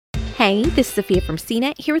Hey, this is Sophia from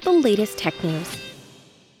CNET here with the latest tech news.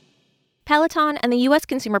 Peloton and the U.S.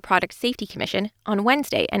 Consumer Product Safety Commission on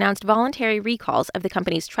Wednesday announced voluntary recalls of the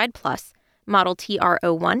company's Tread Plus, model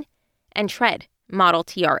TR01, and Tread, model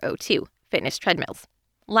TR02, fitness treadmills.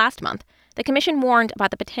 Last month, the commission warned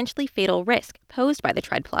about the potentially fatal risk posed by the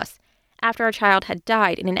Tread Plus after a child had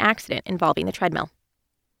died in an accident involving the treadmill.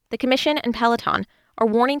 The commission and Peloton are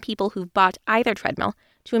warning people who've bought either treadmill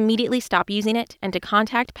to immediately stop using it and to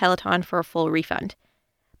contact Peloton for a full refund.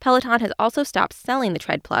 Peloton has also stopped selling the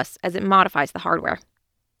Tread Plus as it modifies the hardware.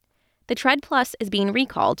 The Tread Plus is being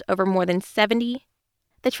recalled over more than 70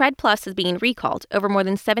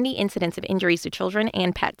 incidents of injuries to children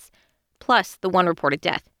and pets, plus the one reported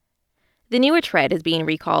death. The newer Tread is being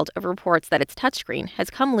recalled over reports that its touchscreen has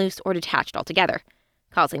come loose or detached altogether,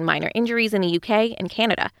 causing minor injuries in the UK and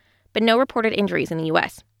Canada, but no reported injuries in the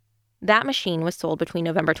US. That machine was sold between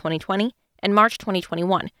November 2020 and March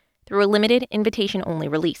 2021 through a limited invitation-only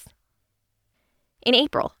release. In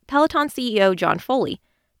April, Peloton CEO John Foley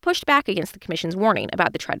pushed back against the commission's warning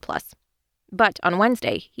about the Tread Plus. But on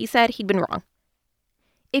Wednesday, he said he'd been wrong.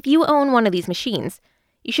 If you own one of these machines,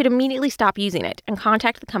 you should immediately stop using it and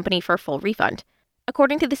contact the company for a full refund.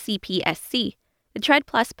 According to the CPSC, the Tread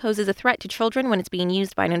Plus poses a threat to children when it's being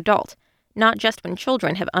used by an adult, not just when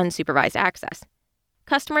children have unsupervised access.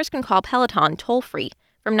 Customers can call Peloton toll-free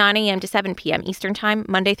from 9 a.m. to 7 p.m. Eastern Time,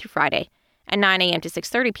 Monday through Friday, and 9 a.m. to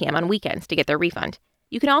 6:30 p.m. on weekends to get their refund.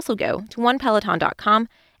 You can also go to onepeloton.com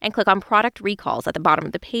and click on Product Recalls at the bottom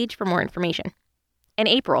of the page for more information. In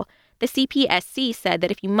April, the CPSC said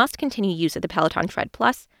that if you must continue use of the Peloton Tread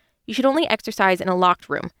Plus, you should only exercise in a locked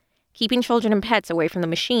room, keeping children and pets away from the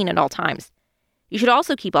machine at all times. You should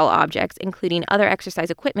also keep all objects, including other exercise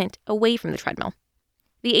equipment, away from the treadmill.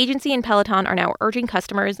 The agency and Peloton are now urging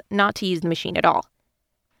customers not to use the machine at all.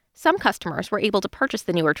 Some customers were able to purchase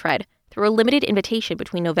the newer Tread through a limited invitation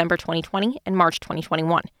between November 2020 and March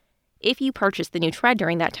 2021. If you purchase the new Tread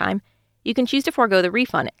during that time, you can choose to forego the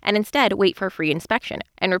refund and instead wait for a free inspection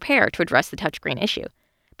and repair to address the touchscreen issue.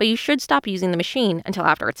 But you should stop using the machine until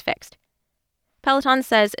after it's fixed. Peloton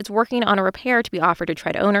says it's working on a repair to be offered to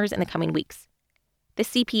Tread owners in the coming weeks. The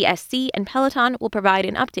CPSC and Peloton will provide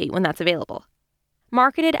an update when that's available.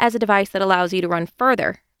 Marketed as a device that allows you to run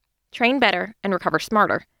further, train better, and recover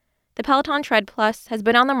smarter, the Peloton Tread Plus has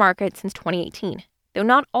been on the market since 2018, though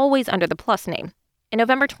not always under the Plus name. In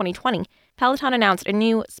November 2020, Peloton announced a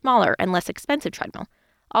new, smaller, and less expensive treadmill,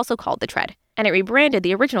 also called the Tread, and it rebranded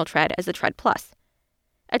the original Tread as the Tread Plus.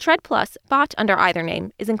 A Tread Plus bought under either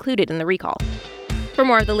name is included in the recall. For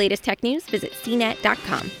more of the latest tech news, visit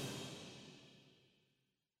cnet.com.